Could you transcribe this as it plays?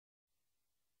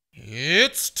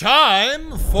It's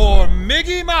time for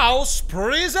Miggie Mouse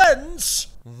presents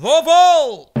The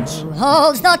Vault! Who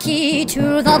holds the key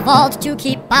to the vault to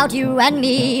keep out you and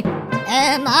me?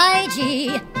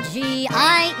 M-I-G-G-I-E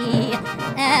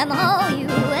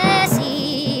M-O-U-S-E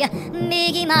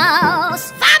Miggie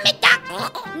Mouse Vommit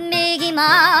duck! Miggie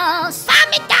Mouse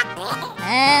Vommit duck!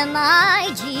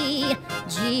 M-I-G-G-I-E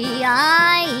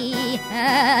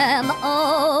M-O-U-S-E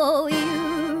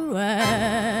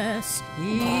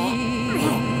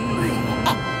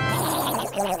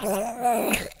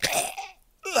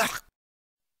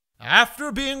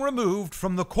After being removed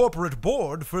from the corporate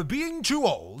board for being too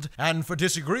old and for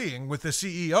disagreeing with the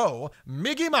CEO,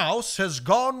 Miggie Mouse has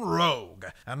gone rogue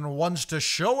and wants to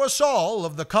show us all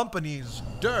of the company's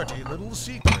dirty little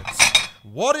secrets.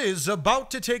 What is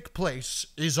about to take place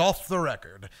is off the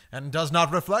record and does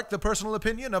not reflect the personal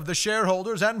opinion of the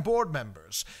shareholders and board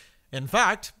members. In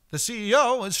fact, the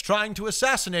CEO is trying to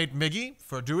assassinate Miggie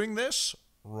for doing this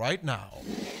right now.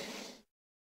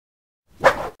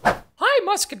 Hi,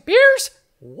 Musketeers!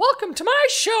 Welcome to my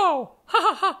show! Ha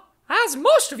ha ha! As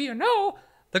most of you know,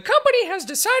 the company has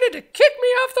decided to kick me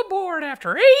off the board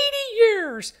after 80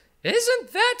 years!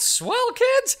 Isn't that swell,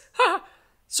 kids? Ha ha!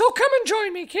 So come and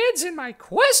join me, kids, in my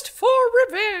quest for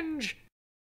revenge!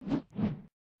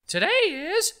 Today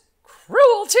is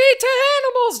Cruelty to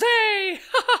Animals Day!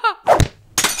 Ha ha ha!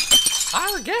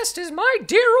 Our guest is my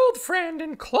dear old friend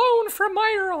and clone from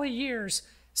my early years,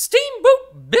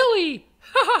 Steamboat Billy!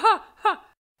 Ha ha ha ha!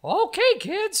 Okay,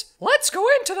 kids, let's go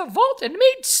into the vault and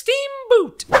meet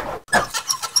Steamboot!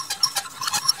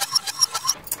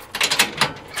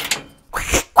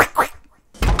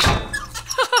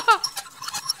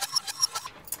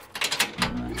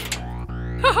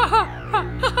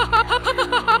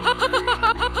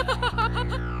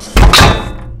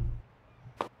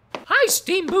 Hi,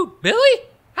 Steamboot Billy!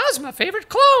 How's my favorite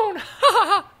clone? Ha ha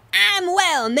ha! I'm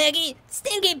well, Miggie.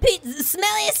 Stinky Pete's the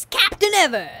smelliest captain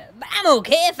ever. But I'm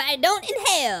okay if I don't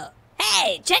inhale.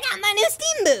 Hey, check out my new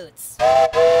steam boots.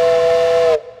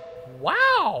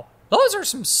 Wow, those are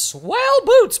some swell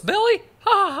boots, Billy.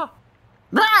 Ha ha ha.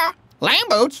 Brah! Lamb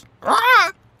boots?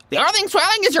 Brah! The only thing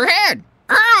swelling is your head.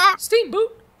 Brah!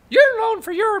 Steamboot, you're known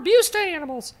for your abuse to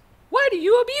animals. Why do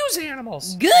you abuse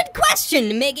animals? Good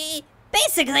question, Miggie.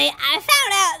 Basically, I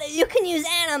found out that you can use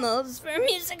animals for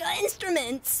musical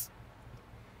instruments.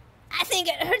 I think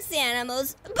it hurts the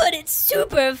animals, but it's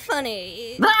super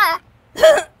funny.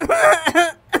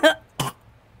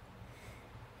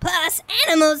 Plus,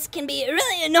 animals can be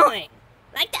really annoying,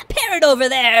 like that parrot over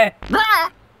there.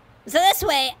 So this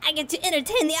way, I get to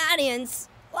entertain the audience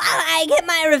while I get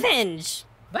my revenge.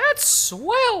 That's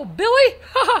swell, Billy.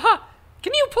 Ha ha ha.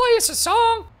 Can you play us a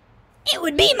song? It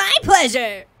would be my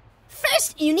pleasure.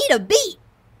 First, you need a beat.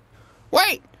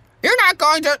 Wait, you're not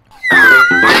going to...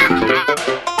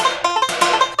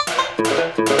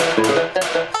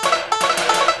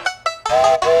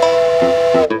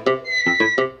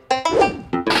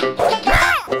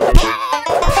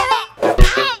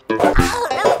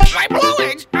 My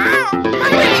blowage!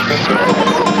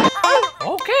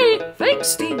 Okay,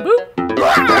 thanks, Steamboot.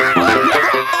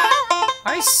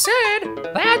 I said,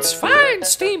 that's fine,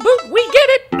 Steamboot, we get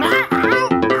it.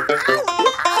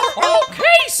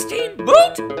 Okay,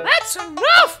 Steamboot, that's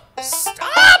enough.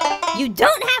 Stop! You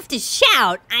don't have to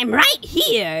shout. I'm right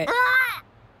here.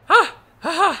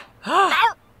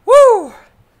 Woo!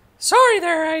 Sorry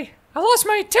there, I lost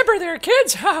my temper there,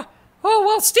 kids. Oh,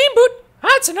 well, Steamboot,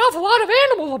 that's an awful lot of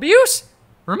animal abuse.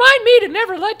 Remind me to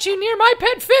never let you near my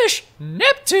pet fish,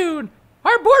 Neptune.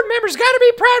 Our board members gotta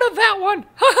be proud of that one.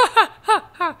 Ha ha ha ha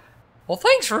ha. Well,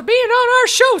 thanks for being on our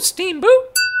show,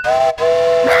 Steamboot.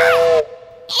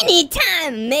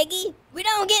 Anytime, Miggie. We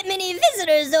don't get many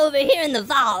visitors over here in the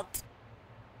vault.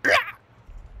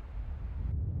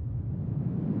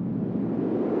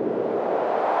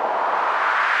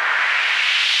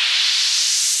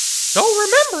 So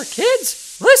remember,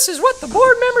 kids, this is what the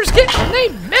board members get when they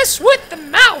mess with the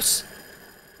mouse.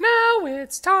 Now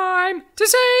it's time to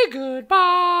say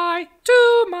goodbye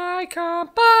to my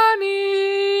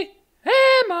company.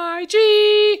 M-I-G-G.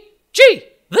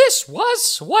 This was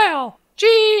swell.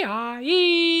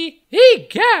 G-I-E.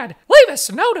 Egad, leave us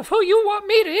a note of who you want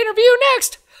me to interview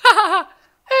next. Ha ha ha.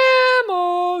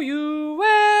 M-O-U-S-E.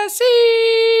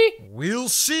 We'll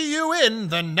see you in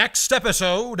the next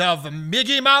episode of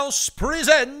Miggie Mouse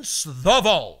Presents The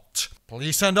Vault.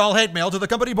 Please send all hate mail to the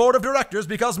company board of directors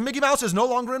because Miggie Mouse is no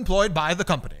longer employed by the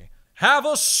company. Have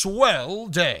a swell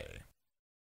day.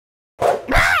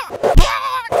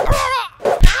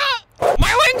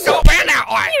 My wings don't bend that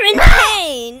way! You're in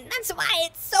pain. That's why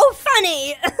it's so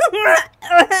funny.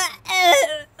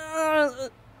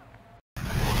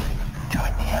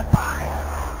 Empire.